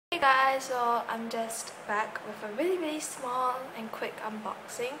guys, so I'm just back with a really small and quick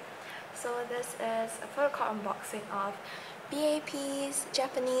unboxing. So this is a photocard unboxing of B.A.P's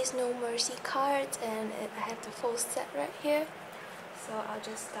Japanese No Mercy cards, and I have the full set right here. So I'll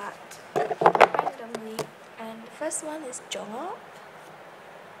just start randomly, and the first one is Jongop.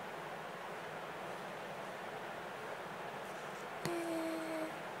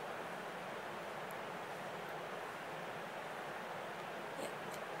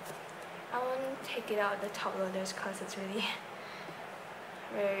 I won't take it out of the top loaders because it's really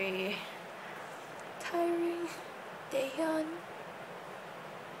very tiring. Daehyun.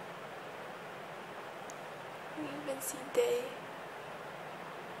 You even see Dae.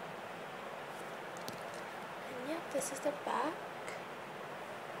 And yep, this is the back.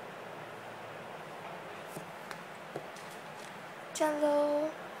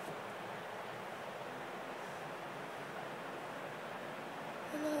 Jello.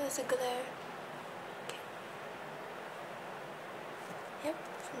 Oh no, there's a glare. Okay. Yep,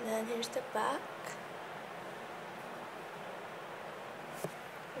 and then here's the back.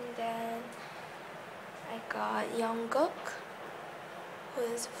 And then I got Jungkook, who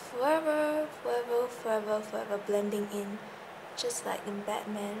is forever blending in, just like in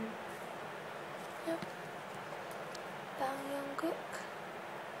Batman. Yep. Bang Jungkook.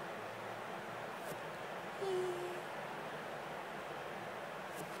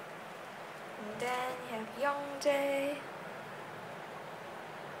 And then you have Youngjae.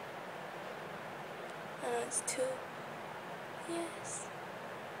 Oh, it's two. Yes.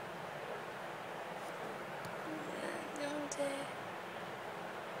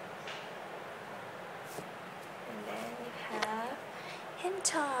 And then you have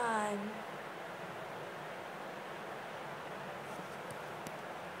Hinton.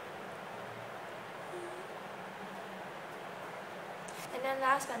 And then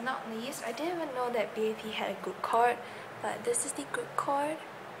last but not least, I didn't even know that B.A.P had a group card, but this is the group card.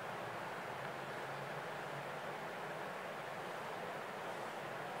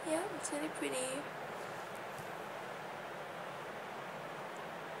 Yeah, it's really pretty.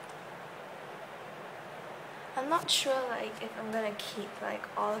 I'm not sure if I'm gonna keep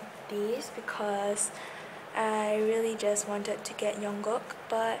all of these because I really just wanted to get Jungkook,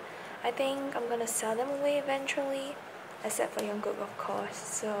 but I think I'm gonna sell them away eventually, except for Jungkook of course.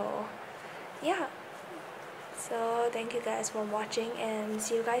 So yeah, so thank you guys for watching and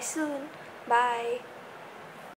see you guys soon. Bye.